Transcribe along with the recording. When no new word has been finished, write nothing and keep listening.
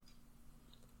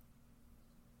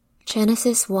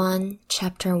Genesis 1,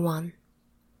 Chapter 1.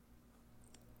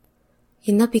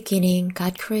 In the beginning,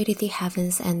 God created the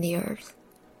heavens and the earth.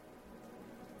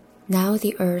 Now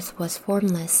the earth was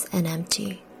formless and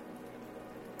empty.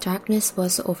 Darkness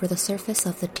was over the surface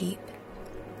of the deep,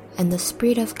 and the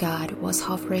Spirit of God was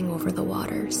hovering over the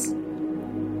waters.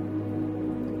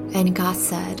 And God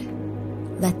said,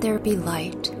 "Let there be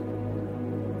light."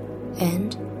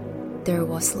 And there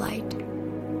was light.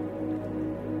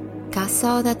 God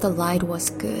saw that the light was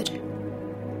good,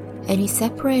 and He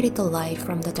separated the light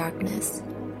from the darkness.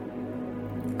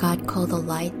 God called the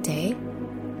light day,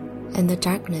 and the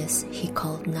darkness He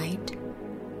called night.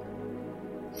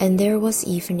 And there was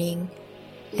evening,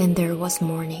 and there was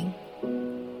morning,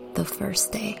 the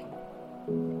first day.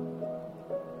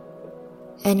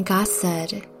 And God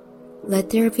said, "Let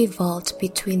there be vault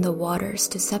between the waters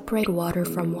to separate water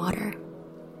from water."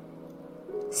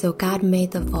 So God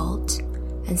made the vault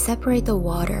and separate the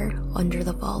water under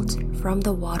the vault from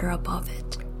the water above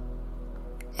it.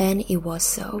 And it was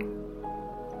so.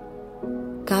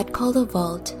 God called the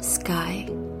vault sky,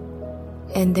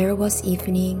 and there was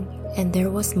evening and there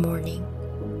was morning,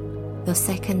 the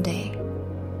second day.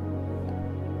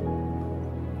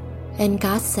 And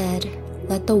God said,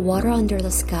 "Let the water under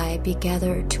the sky be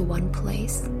gathered to one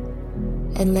place,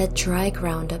 and let dry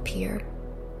ground appear."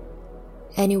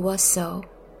 And it was so.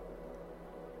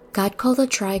 God called the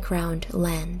dry ground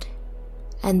land,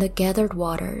 and the gathered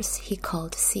waters He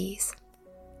called seas.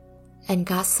 And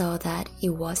God saw that it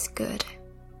was good.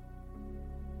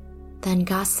 Then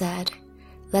God said,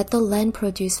 "Let the land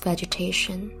produce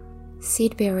vegetation,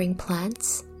 seed-bearing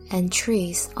plants, and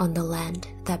trees on the land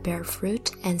that bear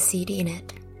fruit and seed in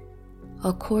it,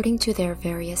 according to their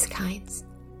various kinds."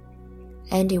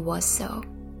 And it was so.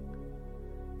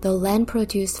 The land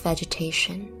produced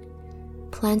vegetation,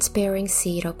 plants bearing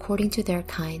seed according to their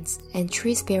kinds, and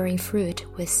trees bearing fruit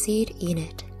with seed in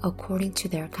it according to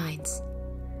their kinds.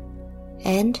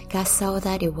 And God saw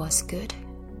that it was good.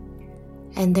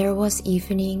 And there was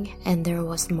evening and there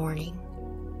was morning,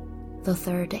 the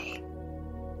third day.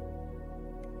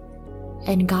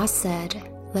 And God said,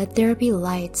 "Let there be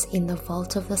lights in the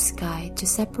vault of the sky to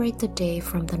separate the day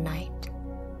from the night,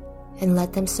 and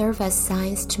let them serve as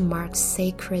signs to mark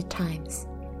sacred times,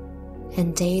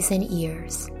 and days and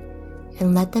years,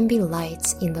 and let them be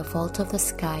lights in the vault of the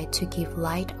sky to give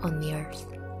light on the earth."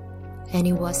 And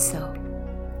it was so.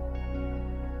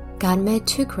 God made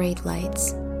two great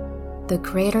lights, the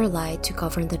greater light to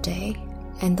govern the day,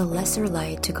 and the lesser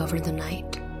light to govern the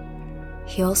night.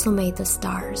 He also made the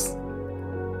stars.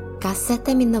 God set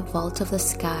them in the vault of the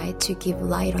sky to give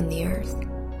light on the earth,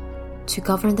 to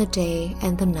govern the day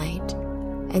and the night,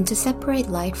 and to separate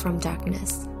light from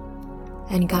darkness.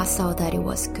 And God saw that it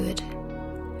was good.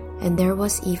 And there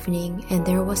was evening and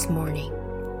there was morning,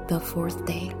 the fourth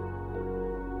day.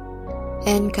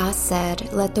 And God said,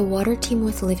 "Let the water teem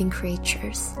with living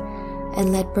creatures,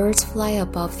 and let birds fly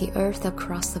above the earth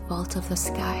across the vault of the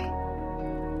sky."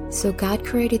 So God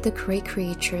created the great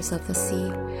creatures of the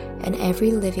sea, and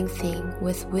every living thing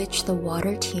with which the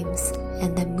water teems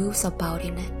and that moves about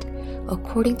in it,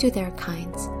 according to their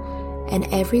kinds, and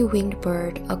every winged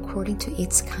bird according to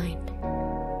its kind.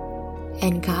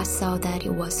 And God saw that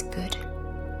it was good.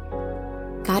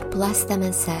 God blessed them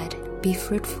and said, "Be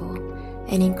fruitful,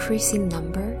 and increase in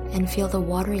number, and fill the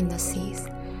water in the seas,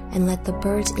 and let the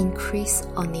birds increase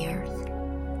on the earth."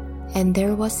 And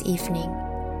there was evening,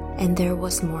 and there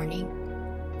was morning,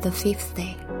 the fifth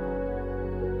day.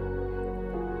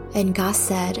 And God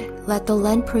said, "Let the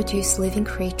land produce living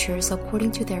creatures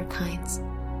according to their kinds,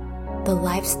 the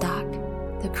livestock,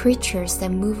 the creatures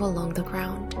that move along the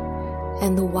ground,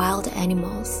 and the wild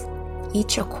animals,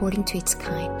 each according to its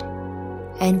kind."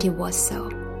 And it was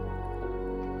so.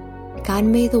 God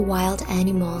made the wild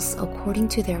animals according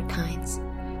to their kinds,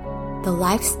 the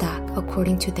livestock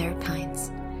according to their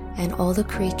kinds, and all the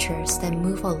creatures that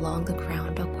move along the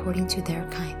ground according to their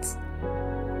kinds.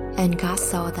 And God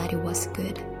saw that it was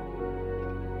good.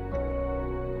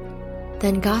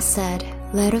 Then God said,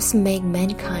 "Let us make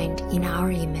mankind in our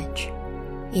image,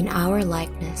 in our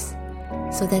likeness,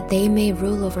 so that they may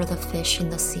rule over the fish in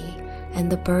the sea and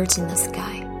the birds in the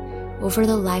sky, over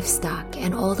the livestock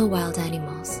and all the wild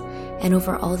animals, and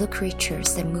over all the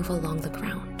creatures that move along the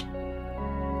ground."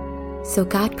 So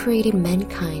God created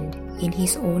mankind in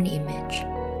His own image.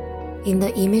 In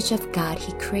the image of God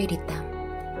He created them.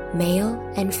 Male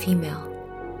and female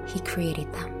He created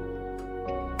them.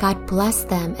 God blessed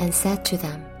them and said to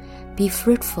them, "Be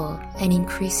fruitful and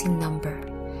increase in number.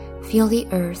 Fill the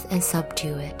earth and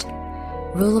subdue it.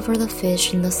 Rule over the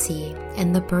fish in the sea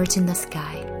and the birds in the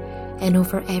sky, and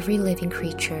over every living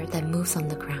creature that moves on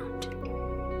the ground.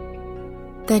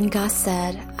 Then God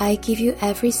said, I give you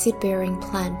every seed-bearing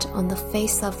plant on the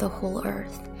face of the whole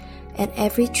earth, and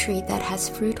every tree that has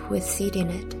fruit with seed in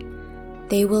it.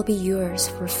 They will be yours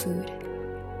for food.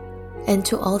 And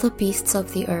to all the beasts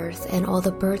of the earth, and all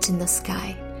the birds in the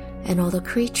sky, and all the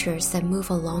creatures that move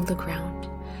along the ground,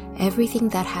 everything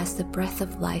that has the breath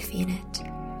of life in it,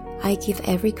 I give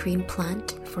every green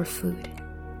plant for food.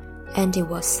 And it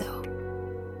was so.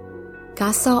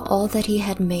 God saw all that he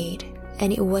had made,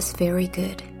 and it was very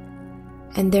good.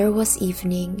 And there was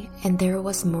evening, and there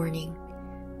was morning,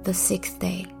 the sixth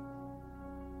day.